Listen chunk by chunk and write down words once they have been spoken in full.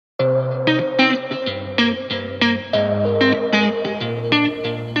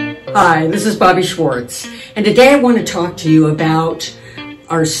Hi, this is Bobby Schwartz, and today I want to talk to you about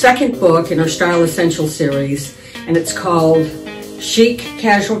our second book in our Style Essential series, and it's called Chic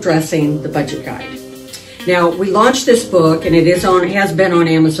Casual Dressing, the Budget Guide. Now, we launched this book, and it has been on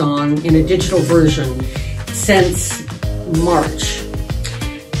Amazon in a digital version since March.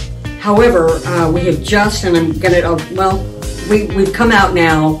 However, we have just, and we've come out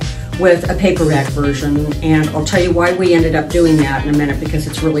now with a paperback version, and I'll tell you why we ended up doing that in a minute because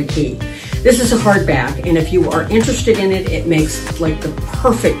it's really key. This is a hardback, and if you are interested in it, it makes like the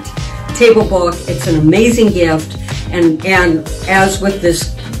perfect table book. It's an amazing gift, and as with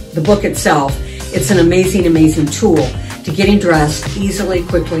the book itself, it's an amazing tool to getting dressed easily,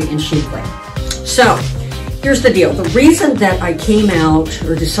 quickly, and chicly. So, here's the deal. The reason that I came out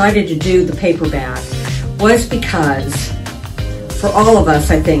or decided to do the paperback was because for all of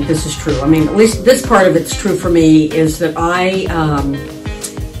us, I think this is true. I mean, at least this part of it's true for me, is that I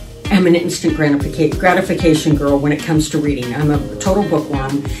am an instant gratification girl when it comes to reading. I'm a total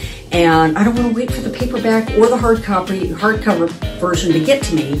bookworm, and I don't want to wait for the paperback or the hardcover version to get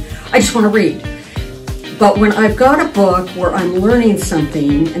to me. I just want to read. But when I've got a book where I'm learning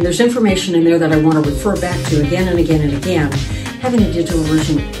something and there's information in there that I want to refer back to again and again and again, having a digital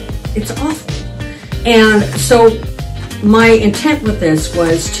version, it's awful. And so my intent with this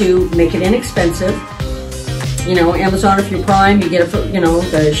was to make it inexpensive. You know, Amazon, if you're Prime, you get it for,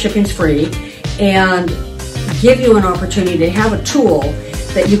 the shipping's free, and give you an opportunity to have a tool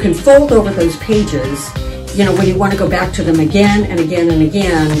that you can fold over those pages, when you want to go back to them again and again and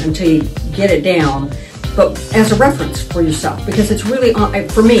again until you get it down, but as a reference for yourself, because it's really,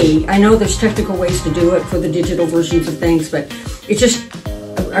 for me, I know there's technical ways to do it for the digital versions of things, but it's just,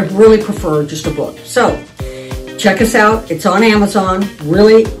 I really prefer just a book. So, check us out. It's on Amazon,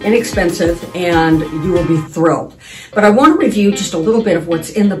 really inexpensive, and you will be thrilled. But I want to review just a little bit of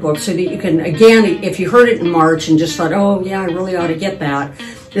what's in the book so that you can, again, if you heard it in March and just thought, oh yeah, I really ought to get that,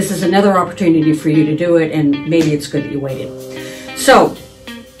 this is another opportunity for you to do it, and maybe it's good that you waited. So,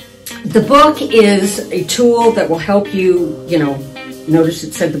 the book is a tool that will help you, notice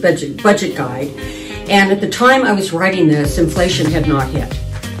it said the budget guide, and at the time I was writing this, inflation had not hit,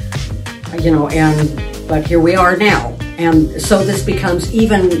 but here we are now. And so this becomes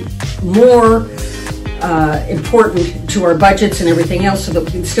even more important to our budgets and everything else, so that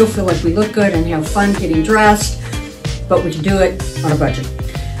we can still feel like we look good and have fun getting dressed, but we can do it on a budget.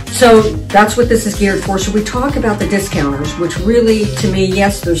 So that's what this is geared for. So we talk about the discounters, which really, to me,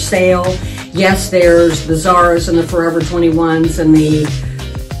 yes, there's sale. Yes, there's the Zara's and the Forever 21s and the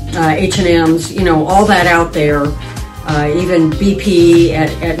H&M's, all that out there, even BP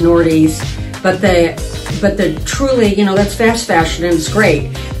at Nordy's. But the truly, that's fast fashion and it's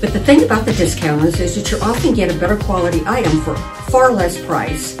great. But the thing about the discounters is that you often get a better quality item for far less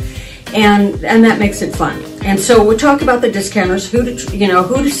price, and that makes it fun. And so we talk about the discounters, who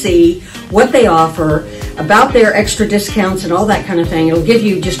to see, what they offer, about their extra discounts and all that kind of thing. It'll give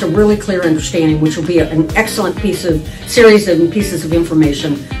you just a really clear understanding, which will be an excellent series of pieces of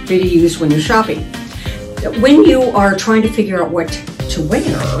information for you to use when you're shopping. When you are trying to figure out what to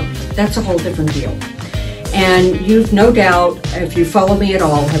wear, that's a whole different deal. And you've no doubt, if you follow me at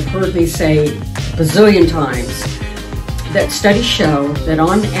all, have heard me say a bazillion times that studies show that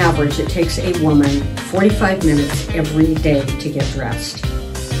on average it takes a woman 45 minutes every day to get dressed.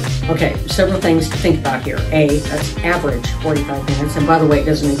 Okay, several things to think about here. A, that's average 45 minutes, and by the way, it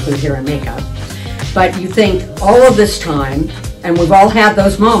doesn't include hair and makeup. But you think all of this time, and we've all had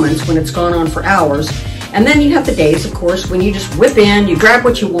those moments when it's gone on for hours, and then you have the days, of course, when you just whip in, you grab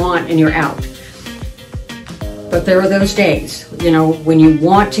what you want, and you're out. But there are those days, when you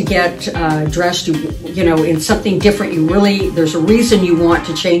want to get dressed, in something different. There's a reason you want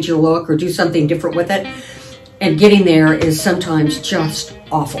to change your look or do something different with it. And getting there is sometimes just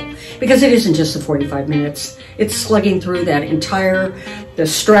awful, because it isn't just the 45 minutes. It's slugging through that the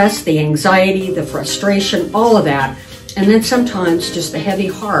stress, the anxiety, the frustration, all of that. And then sometimes just the heavy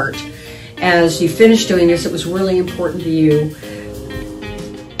heart as you finish doing this. It was really important to you,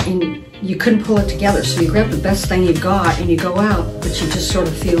 and you couldn't pull it together. So you grab the best thing you've got and you go out, but you just sort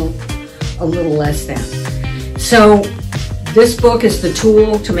of feel a little less than. So this book is the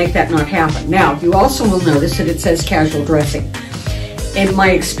tool to make that not happen. Now, you also will notice that it says casual dressing. And my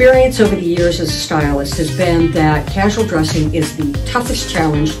experience over the years as a stylist has been that casual dressing is the toughest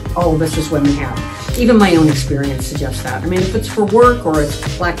challenge all of us as women have. Even my own experience suggests that. I mean, if it's for work or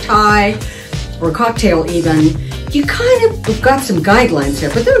it's black tie or a cocktail even, you kind of have got some guidelines there,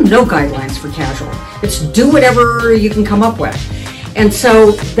 but there are no guidelines for casual. It's do whatever you can come up with. And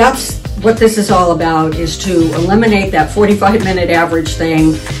so that's what this is all about is to eliminate that 45-minute average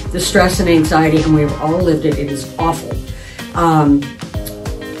thing, the stress and anxiety, and we've all lived it. It is awful.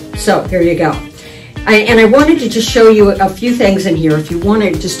 So here you go. And I wanted to just show you a few things in here. If you want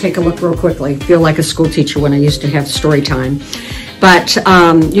to just take a look real quickly. Feel like a school teacher when I used to have story time. But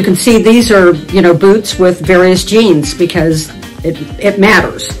you can see these are, you know, boots with various jeans because it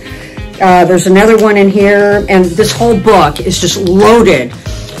matters. There's another one in here, and this whole book is just loaded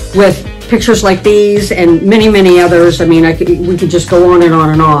with pictures like these and many, many others. I mean, we could just go on and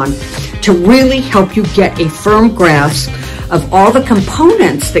on and on to really help you get a firm grasp of all the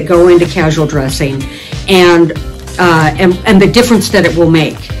components that go into casual dressing and the difference that it will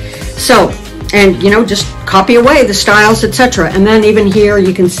make. So, and you know, just copy away the styles, etc. And then even here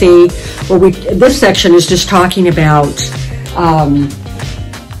you can see, well, this section is just talking about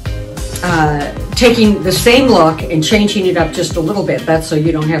taking the same look and changing it up just a little bit. That's so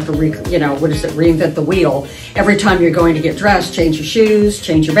you don't have to, reinvent the wheel. Every time you're going to get dressed, change your shoes,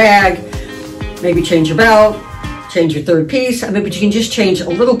 change your bag, maybe change your belt, change your third piece. I mean, but you can just change a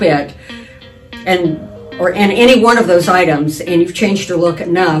little bit and any one of those items, and you've changed your look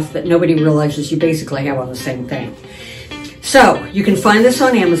enough that nobody realizes you basically have on the same thing. So you can find this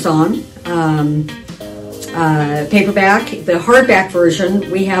on Amazon. Paperback, the hardback version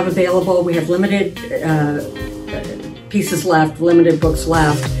we have available. We have limited pieces left, limited books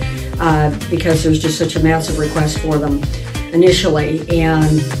left, because there's just such a massive request for them initially.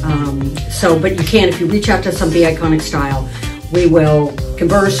 And but you can, if you reach out to us on Be Iconic Style, we will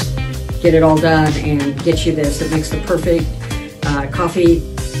converse, get it all done, and get you this. It makes the perfect coffee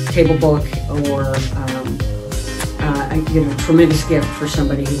table book, or tremendous gift for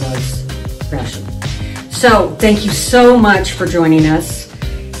somebody who loves fashion. So thank you so much for joining us,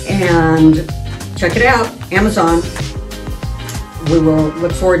 and check it out, Amazon. We will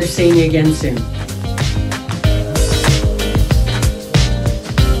look forward to seeing you again soon.